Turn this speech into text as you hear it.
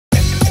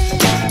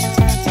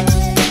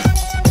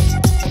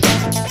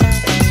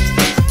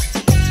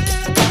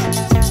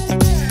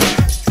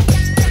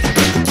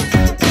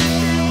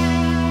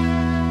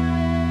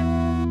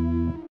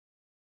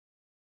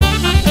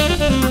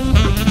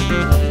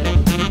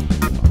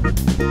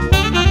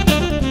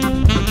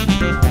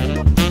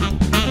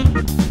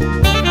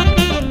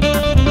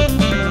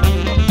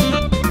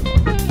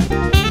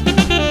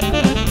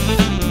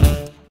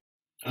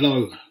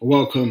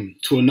welcome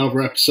to another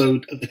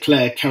episode of the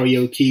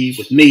Karaoke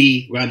with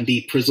me,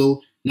 Randy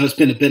Prizzle. Now it's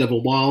been a bit of a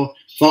while,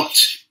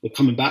 but we're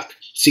coming back,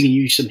 singing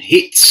you some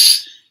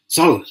hits.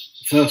 So,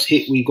 the first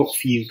hit we got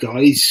for you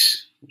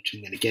guys, which I'm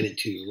going to get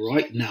into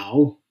right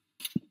now.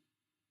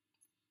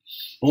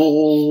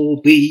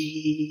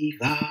 Bobby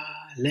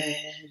Valentino.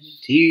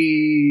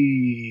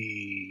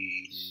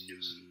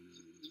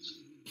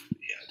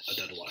 Yeah, I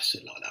don't know why I said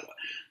it like that, but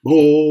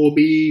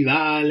Bobby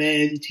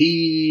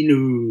Valentino.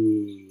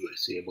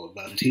 See about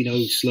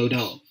Valentino, slow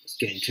down. Let's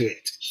get into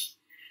it.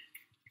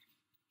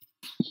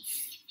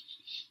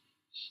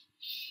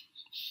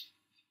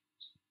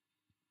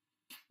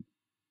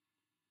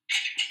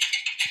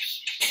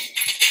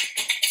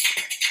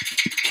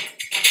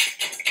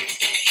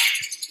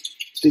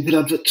 Stupid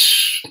advert.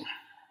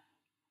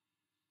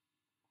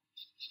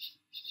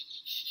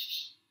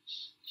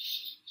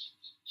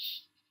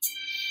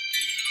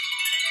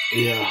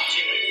 Yeah.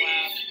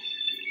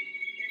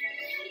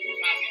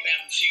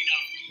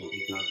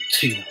 Bobby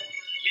Valentino.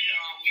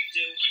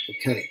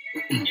 Okay.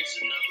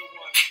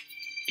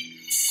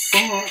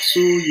 I saw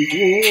you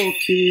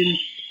walking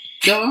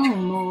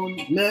down on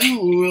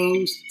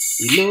Melrose.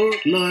 You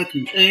look like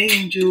an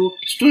angel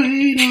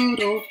straight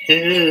out of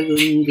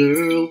heaven,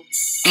 girl.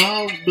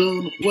 I was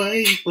blown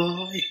away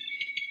by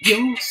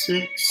your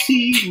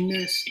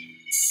sexiness.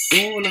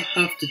 All I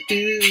have to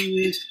do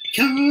is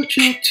catch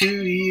up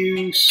to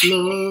you.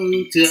 Slow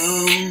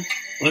down.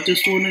 I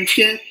just wanna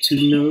get to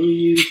know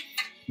you.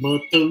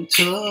 But don't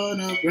turn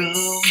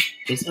around,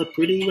 'cause that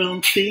pretty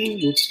round thing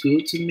looks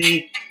good to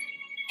me.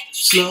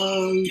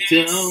 Slow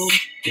down,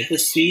 never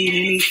seen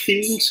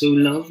anything so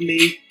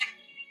lovely.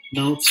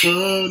 Now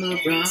turn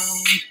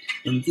around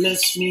and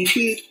bless me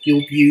with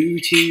your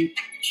beauty,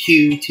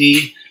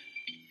 cutie.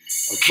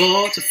 A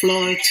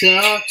butterfly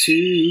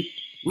tattoo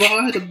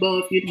right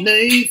above your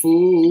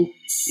navel.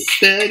 Your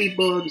belly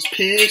button's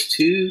pierced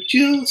too,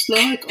 just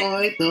like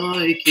I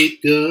like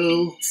it,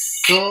 girl.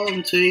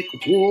 Come take a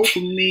walk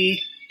with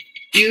me.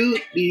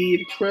 You'd be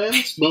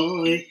impressed by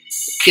the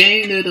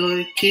game that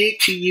I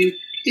kick to you.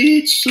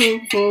 It's so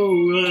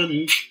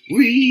foreign,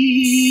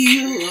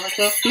 real, like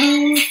a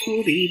flower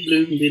fully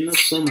bloomed in the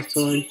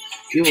summertime.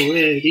 You're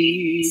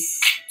ready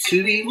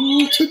to be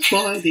watered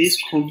by this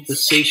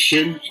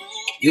conversation.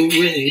 You're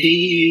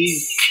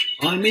ready.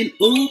 I'm in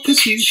awe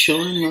 'cause you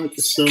shine like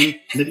the sun.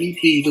 Let me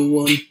be the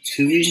one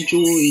to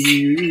enjoy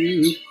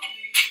you.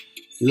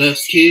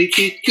 Let's kick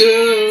it,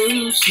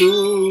 girl,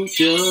 slow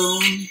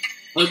down.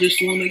 I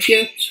just wanna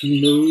get to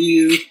know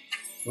you.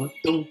 But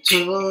don't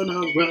turn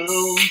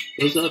around,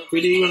 'cause that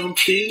pretty round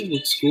thing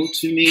looks good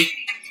to me.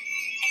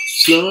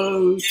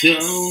 Slow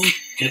down,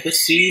 never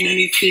seen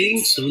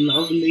anything so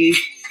lovely.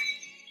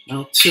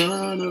 Now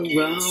turn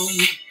around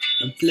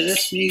and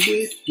bless me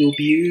with your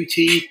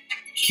beauty,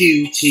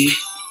 cutie.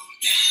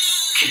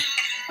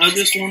 I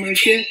just wanna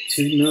get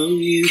to know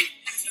you.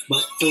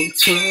 But don't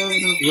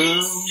turn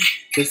around,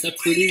 'cause that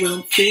pretty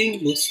round thing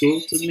looks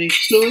good to me.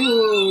 Slow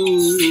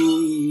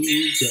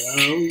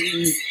down,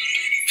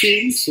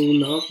 thing so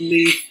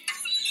lovely.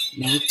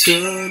 Now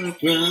turn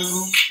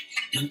around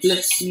and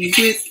bless me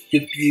with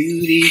your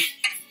beauty.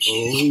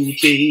 Oh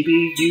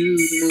baby, you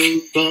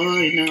know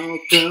by now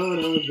that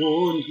I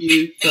want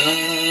you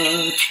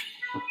bad.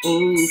 I'm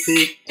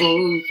open,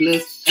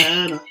 hopeless,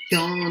 and I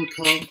can't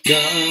calm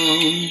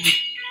down.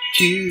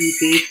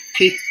 Cupid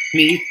hit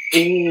me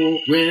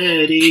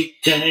already,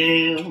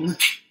 damn.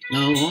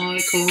 Now I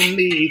can't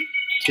leave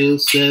till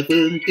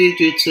 7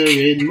 digits are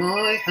in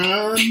my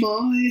hand,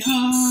 my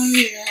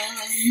hand.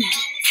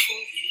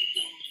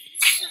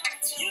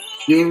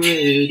 You're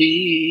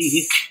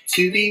ready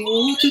to be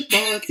watered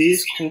by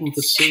this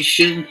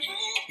conversation.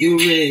 You're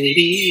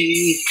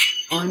ready.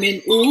 I'm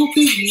in awe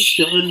 'cause you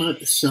shine like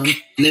the sun.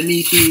 Let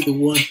me be the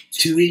one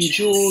to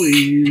enjoy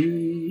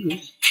you.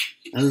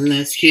 And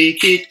let's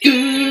kick it,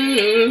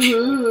 girl.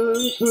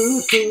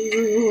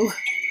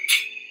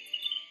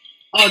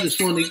 I just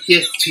wanna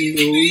get to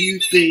know you,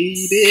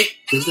 baby,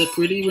 'cause that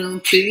pretty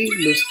round thing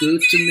looks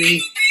good to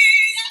me.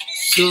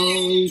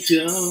 Slow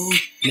down,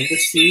 never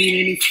seen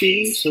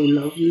anything so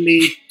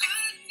lovely.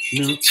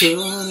 Now turn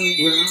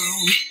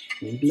around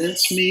and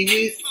bless me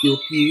with your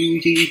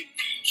beauty,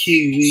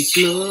 cutie.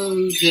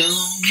 Slow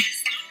down,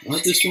 I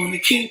just wanna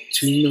get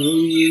to know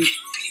you.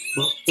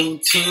 But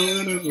don't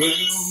turn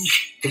around,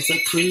 'cause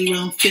that pretty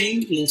round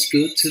thing looks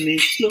good to me.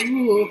 Slow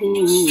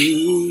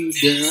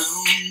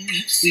down,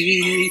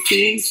 see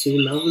anything so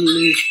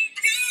lovely.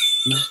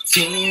 Now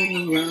turn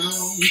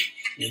around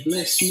and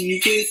bless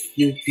me with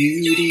your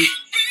beauty,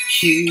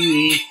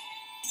 cutie.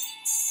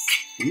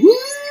 Woo!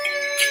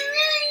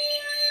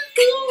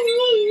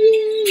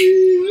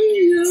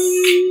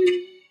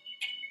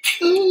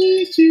 Oh,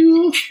 yes,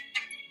 you are.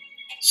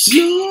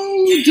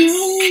 Slow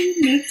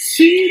down, never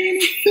seen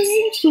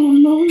anything so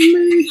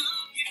lonely.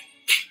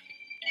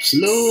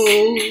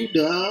 Slow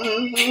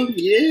down,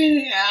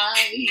 yeah.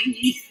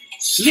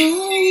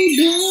 Slow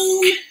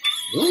down,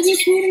 I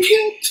just wanna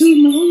get to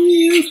know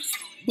you.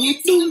 But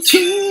don't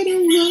turn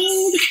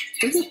around,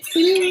 'cause a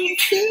pretty round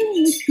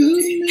thing is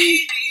good to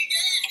me.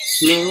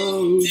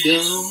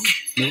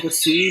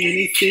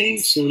 anything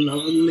so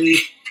lovely.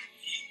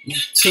 You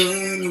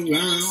turn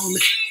around,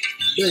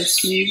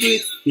 bless me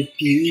with your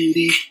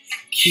beauty,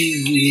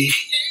 cutie.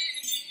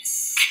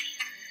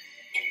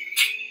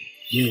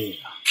 Yeah,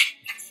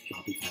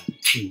 Bobby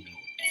Valentino.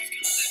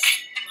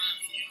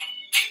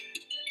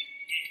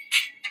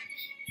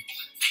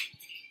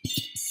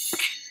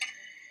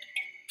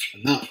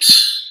 And that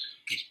was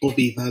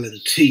Bobby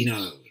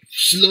Valentino.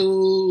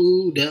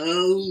 Slow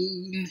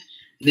down.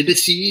 Never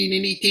seen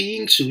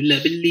anything so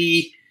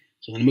lovely.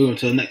 So I'm going to move on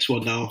to the next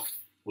one now,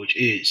 which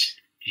is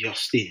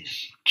Justin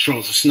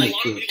Charles the Snake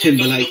for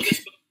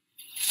Timberlake,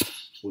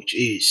 which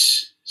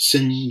is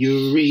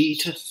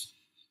Senorita.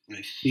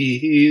 I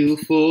feel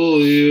for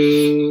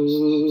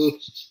you.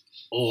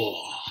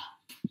 Oh.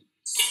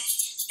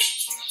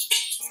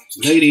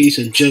 Ladies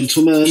and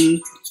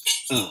gentlemen,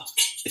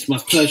 it's my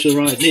pleasure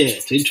right here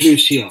to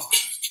introduce you.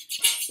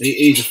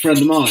 He's a friend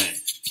of mine.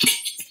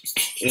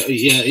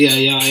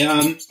 Yeah, I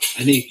am.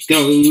 And he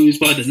goes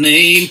by the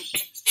name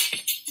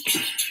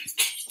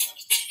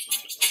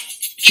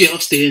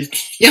Justin.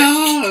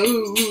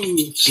 Yo,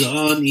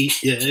 sunny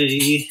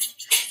day.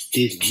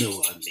 Didn't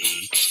know I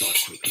need to start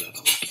quick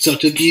love.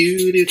 Such a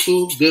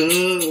beautiful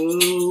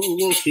girl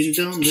walking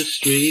down the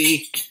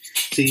street.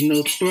 See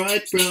those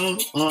bright brown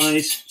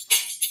eyes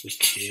with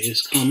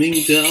tears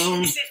coming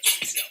down.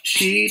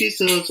 She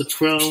deserves a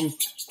crown.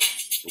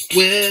 But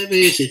where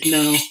is it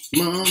now?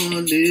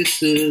 Mama,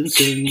 listen,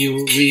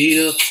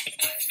 Senorita,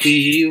 I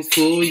feel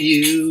for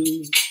you.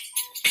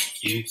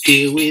 You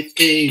deal with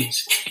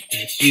things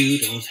that you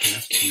don't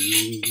have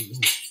to.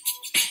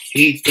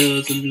 He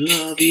doesn't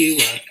love you,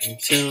 I can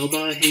tell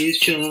by his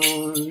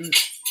charms.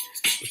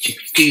 But you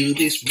can feel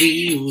this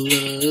real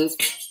love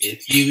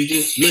if you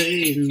just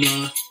lay in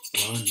my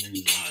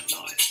running my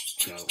life.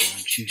 Go,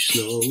 won't you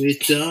slow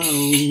it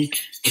down?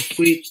 If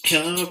we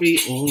carry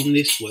on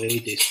this way,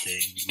 this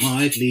thing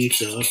might leave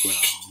the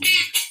ground.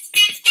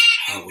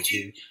 How would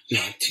you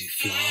like to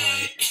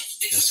fly?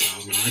 That's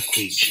how my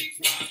queen should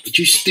ride. But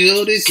you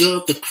still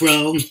deserve the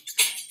crown.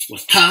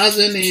 What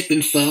hasn't it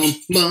been found?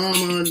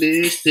 Mama,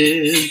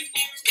 listen.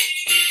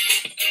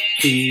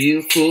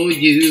 Feel for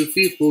you,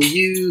 feel for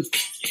you.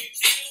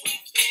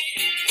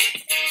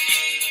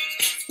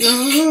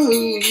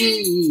 Oh,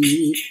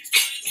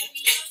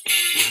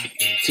 I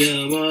can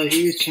tell by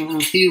his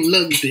charm. Feel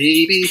love,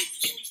 baby.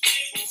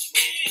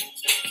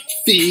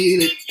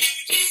 Feel it.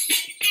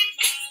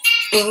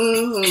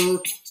 Oh,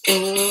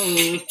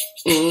 oh,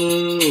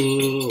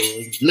 oh,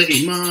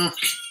 lady ma.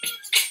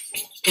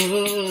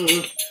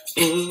 Oh,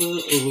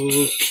 oh,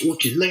 oh,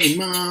 won't you lay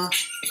ma?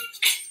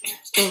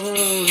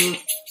 Oh,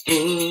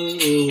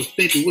 oh,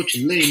 baby, won't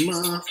you lay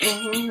ma?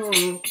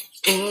 Oh,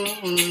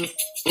 oh,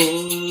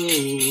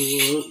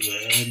 oh,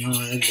 when I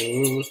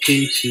look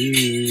into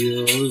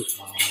your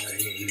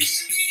eyes,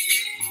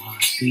 I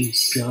see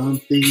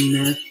something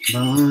that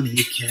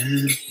money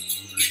can't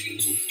buy.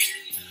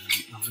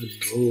 And I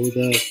know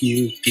that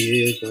you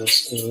give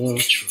us a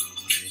try.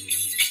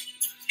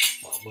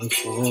 I'll work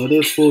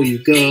harder for you,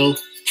 girl.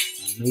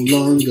 No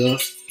longer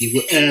you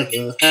will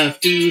ever have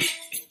to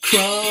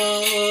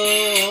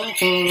cry.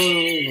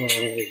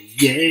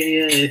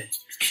 Yeah,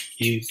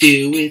 you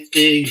deal with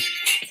things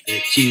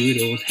that you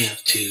don't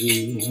have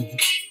to.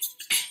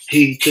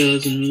 He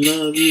doesn't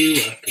love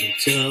you, I can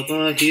tell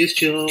by his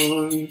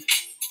charm.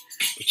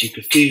 But you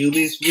can feel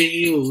this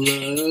real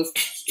love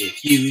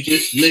if you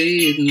just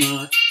lay in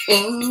my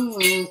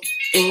oh,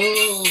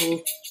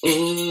 oh,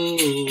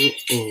 oh,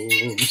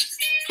 arms.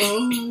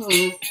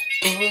 Oh,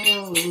 oh,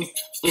 oh,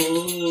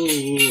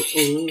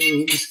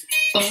 arms.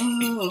 Oh,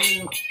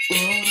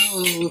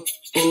 oh,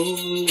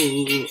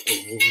 oh,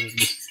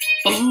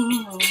 arms.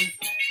 Oh,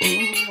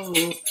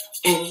 oh,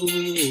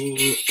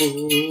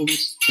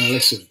 arms. Now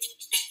listen,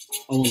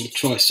 I want to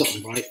try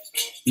something right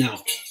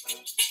now.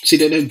 See,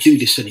 they don't do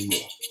this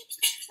anymore.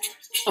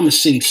 I'm gonna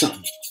sing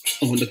something.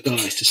 I want the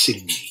guys to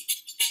sing me.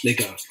 They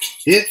go,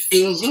 it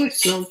feels like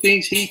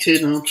something's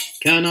heating up.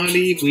 Can I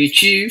leave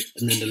with you?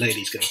 And then the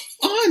ladies go,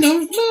 I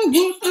don't know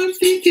what I'm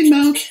thinking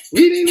about.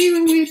 Really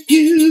leaving with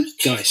you.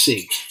 Guys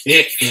sing,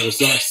 it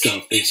feels like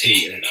something's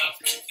heating up.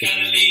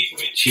 Can I leave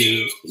with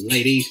you?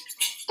 Ladies,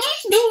 I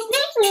don't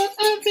know what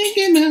I'm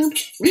thinking about.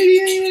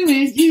 Really leaving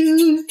with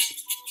you.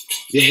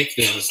 It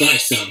feels like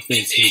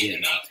something's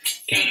heating up.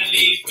 Can I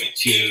leave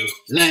with you?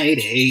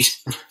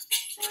 Ladies,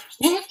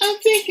 what I'm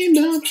thinking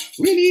about,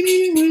 really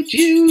leaving with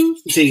you.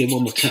 Sing it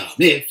one more time.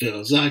 It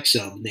feels like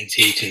something's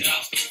heating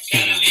up.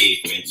 Can I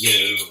leave with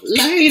you?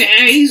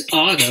 Ladies,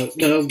 I don't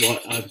know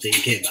what I'm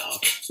thinking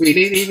about.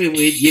 Really leaving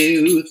with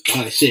you.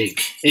 I sing.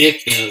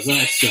 It feels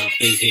like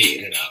something's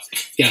heating up.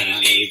 Can I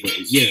leave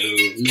with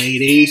you?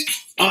 Ladies,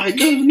 I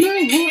don't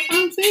know what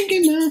I'm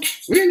thinking about.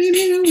 Really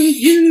leaving with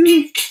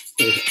you.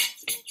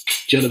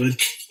 Gentlemen,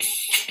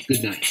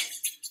 good night.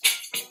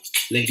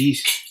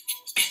 Ladies,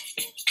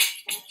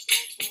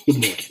 good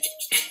morning.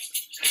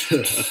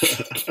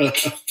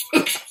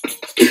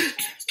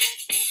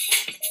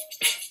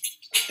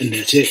 And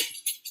that's it.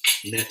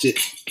 And that's it.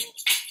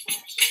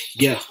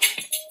 Yeah.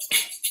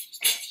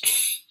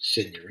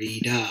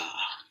 Senorita.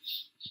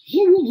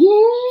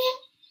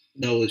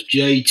 That was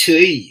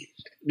JT,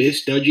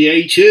 Mr.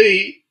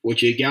 JT.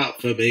 What you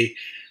got for me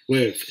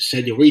with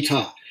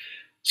Senorita?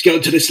 Let's go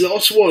to this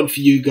last one for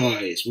you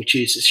guys, which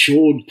is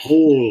Sean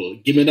Paul.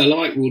 Give me the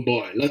light, rude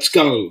boy. Let's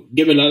go.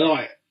 Give me the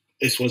light.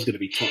 This one's going to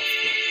be tough,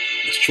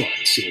 but let's try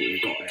and see what we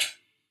got here.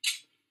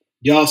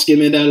 Just give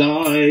me the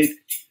light.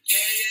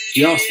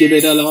 Just give me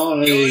the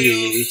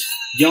light.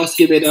 Just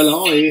give me the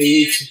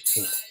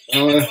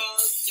light.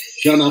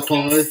 Shut up,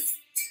 boy.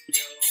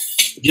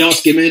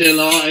 Just give me the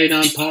light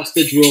and pass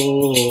the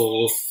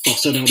draw.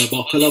 Busting on a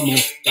buckle of more.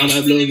 Got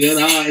a blue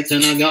lights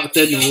and I got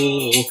to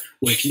know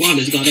which one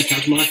is gonna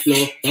catch my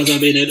flow. Cause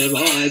I've been in the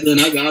vibes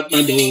and I got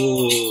my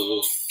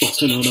dough.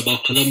 Busting on a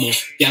buckle of more.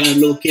 Yeah, I'm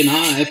looking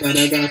hype and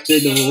I got to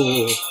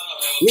know.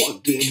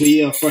 What do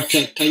we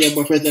protect your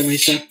boyfriend every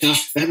sector?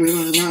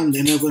 Everyone around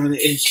and everyone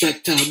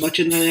inspector. But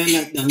you know you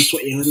let them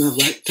sweat you in the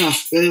rector.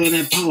 Everyone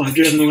in power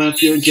driven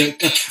with your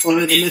injector. Or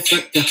an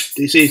effector,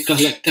 disease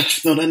collector.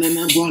 No, then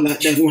I'm going like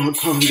that one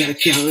can't get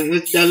killed.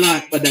 It's the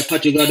light, but the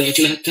part you gotta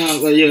collect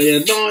out. Well, you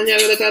know,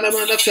 you're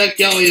gonna affect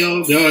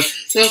yo, girl.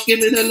 So give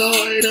me the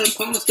light and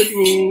pass the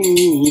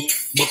rule.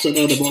 Bust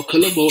another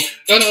buckle of more.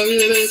 Gotta be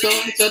the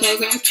sights that I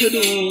got to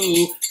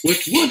know.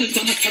 Which one is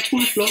gonna catch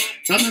my flow?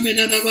 I'm in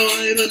the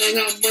vibe and I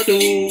got my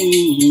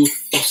dough.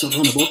 Bust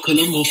another buckle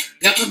of more.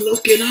 Yeah, I'm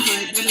looking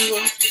high and I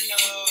got to know.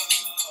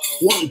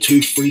 1,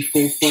 2, 3,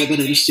 4, 5, and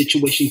then the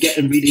situation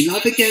getting really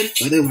live again.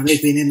 But then when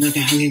they've been in, like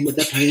hanging with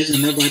the players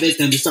and the riders,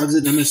 then the sides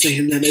of them are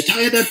saying that they're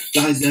tired of them.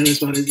 Guys, they're as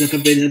far as they're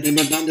convenient, they're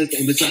done this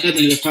game beside them,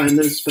 and they're trying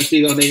to,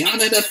 especially on the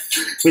honor them.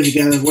 With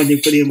together when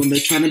you feel when they're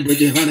trying to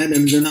bridge it, running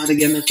them, they're not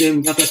again, they're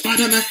feeling like a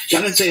Spider-Man.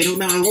 Gotta say, oh,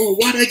 now I want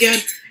what again?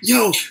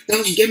 Yo,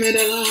 don't give me the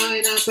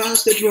line, I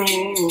pass the draw.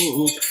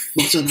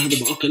 Bust another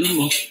buckle of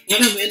more.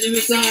 When I'm in the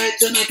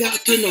sides and I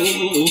got to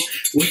know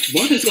which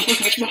one is gonna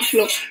catch my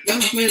flow.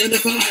 Got I'm in the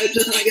vibes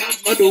and I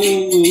got my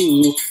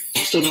dough.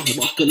 Bust another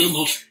buckle of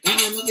more.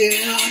 I'm looking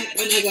high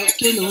and I got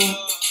to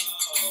know.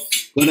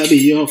 Gonna be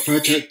your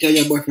protector,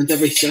 your boyfriend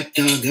every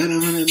sector. Gotta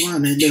run and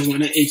run and they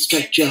wanna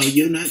inspect you.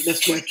 You're not the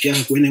sweat you,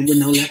 winning with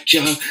no lecture.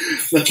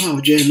 The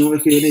power general,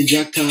 if you're an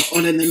injector,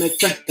 on an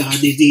effector,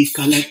 disease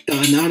collector.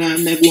 Now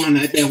I'm the one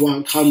that they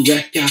want come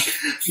wreck ya.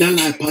 The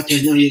light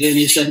party, no, you're in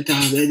the center.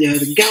 You're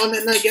the gal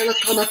and the girl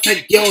come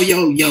affect yo.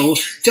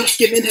 Just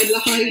give me the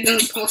light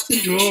and pass the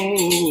draw.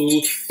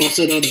 Bust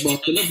it on the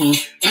buckle of more.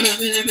 And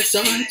I'm in every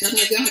side and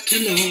I got to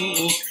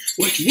know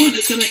which one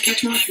is gonna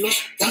catch my flow?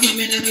 Cause I'm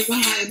in the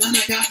vibe and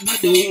I got my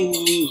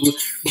dough.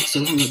 Bust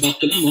along the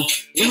buckle of more.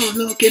 You're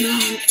looking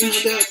out and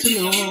I got to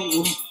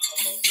know.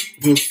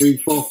 1, 3,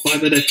 4,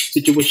 5 of the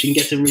situation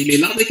getting really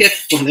loud again.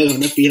 While they're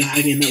gonna feel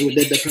hanging out with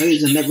the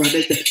players and the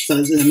riders, the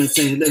sons of them and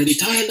saying dirty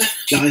Tyler.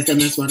 Guys, them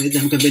as what is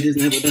them convinced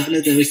never done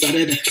it. And we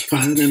started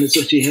crying them and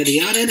switchy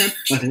heady out of them.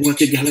 But then what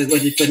you got is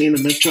what you feeling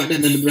them and trying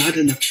and the bride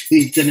and them.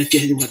 He's gonna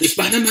tell you what the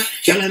Spider-Man.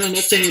 Y'all and I'm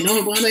not saying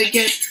no one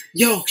again.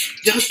 Yo,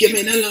 just give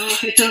me the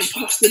light and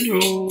pass the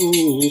draw.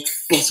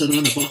 Bustin'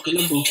 on the buckle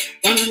of more.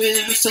 Gotta be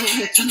the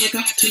sight and I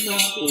got to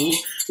know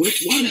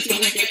which one is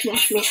gonna catch my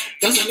flow.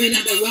 Cause I'm in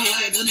the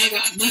ride and I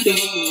got my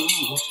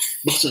dough.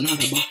 Bustin' on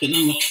the buckle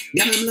of more.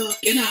 Yeah, I'm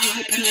looking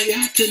hype and I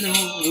got to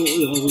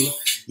know.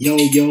 Yo,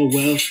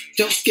 well,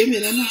 just give me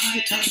the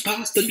light and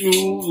pass the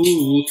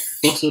draw.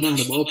 Bustin' on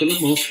the buckle of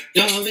more.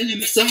 Yeah, I'm in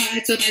the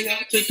sights and I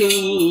got to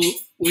do.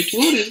 Which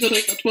one is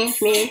gonna catch my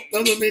flow?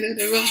 Cause I'm in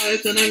the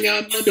ride and I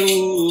got my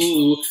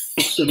dough.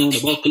 Bustin' on the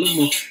buckle of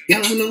more.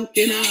 Yeah, I'm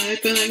looking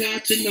hype and I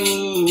got to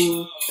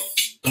know.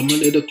 Come a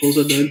little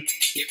closer then.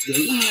 Give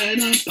the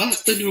line and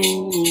pass the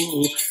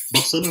draw.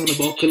 Bustin' on the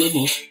buckle of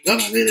more. Come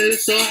a little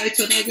sides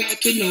and I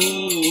got to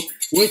know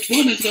which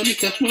one is gonna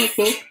catch my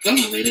flow. Come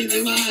a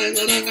little line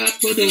and I got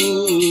to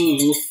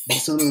know.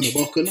 Bustin' on the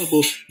buckle of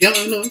more. Yeah,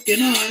 I'm looking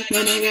hype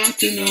and I got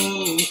to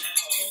know.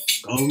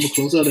 Come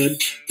closer then.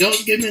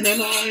 Just give me the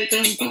light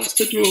and pass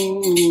the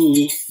draw.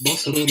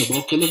 Bustin' on the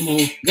buckle of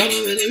more. Got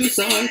a little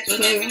sight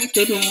and I got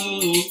to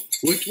know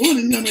which one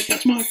is gonna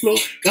catch my flow.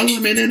 Cause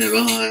I'm in the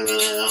vibe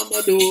and I got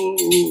my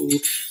dough.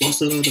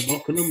 Bustin' on the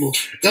buckle of more.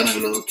 Got a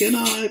looking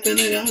hype and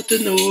I got to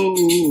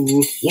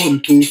know. 1,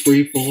 2,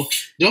 3, 4.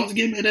 Just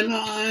give me the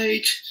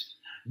light.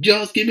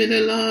 Just give me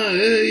the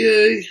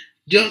light.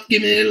 Just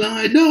give me the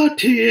light.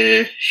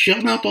 Dirty.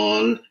 Shut up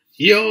all.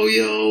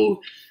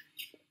 Yo.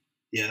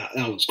 Yeah,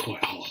 that was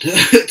quite hard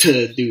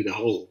to do the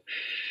whole.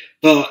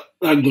 But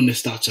I'm going to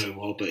start so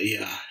well. But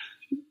yeah,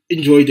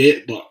 enjoyed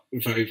it, but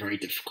very, very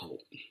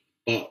difficult.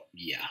 But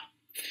yeah.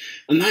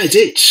 And that is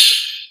it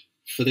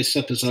for this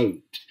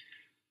episode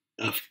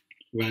of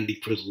Randy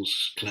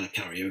Prizzle's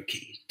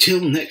Karaoke. Till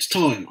next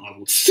time, I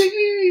will sing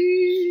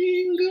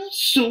a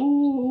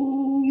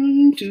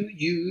song to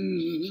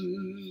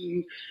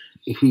you.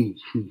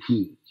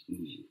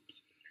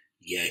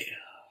 Yeah.